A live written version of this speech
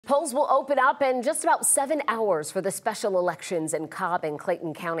Polls will open up in just about 7 hours for the special elections in Cobb and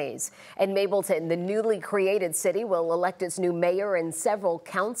Clayton counties. In Mableton, the newly created city will elect its new mayor, and several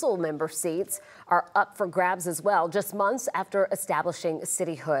council member seats are up for grabs as well, just months after establishing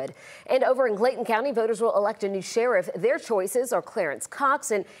cityhood. And over in Clayton County, voters will elect a new sheriff. Their choices are Clarence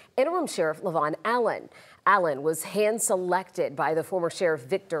Cox and interim Sheriff Levon Allen. Allen was hand-selected by the former Sheriff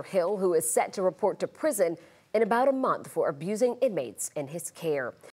Victor Hill, who is set to report to prison in about a month for abusing inmates in his care.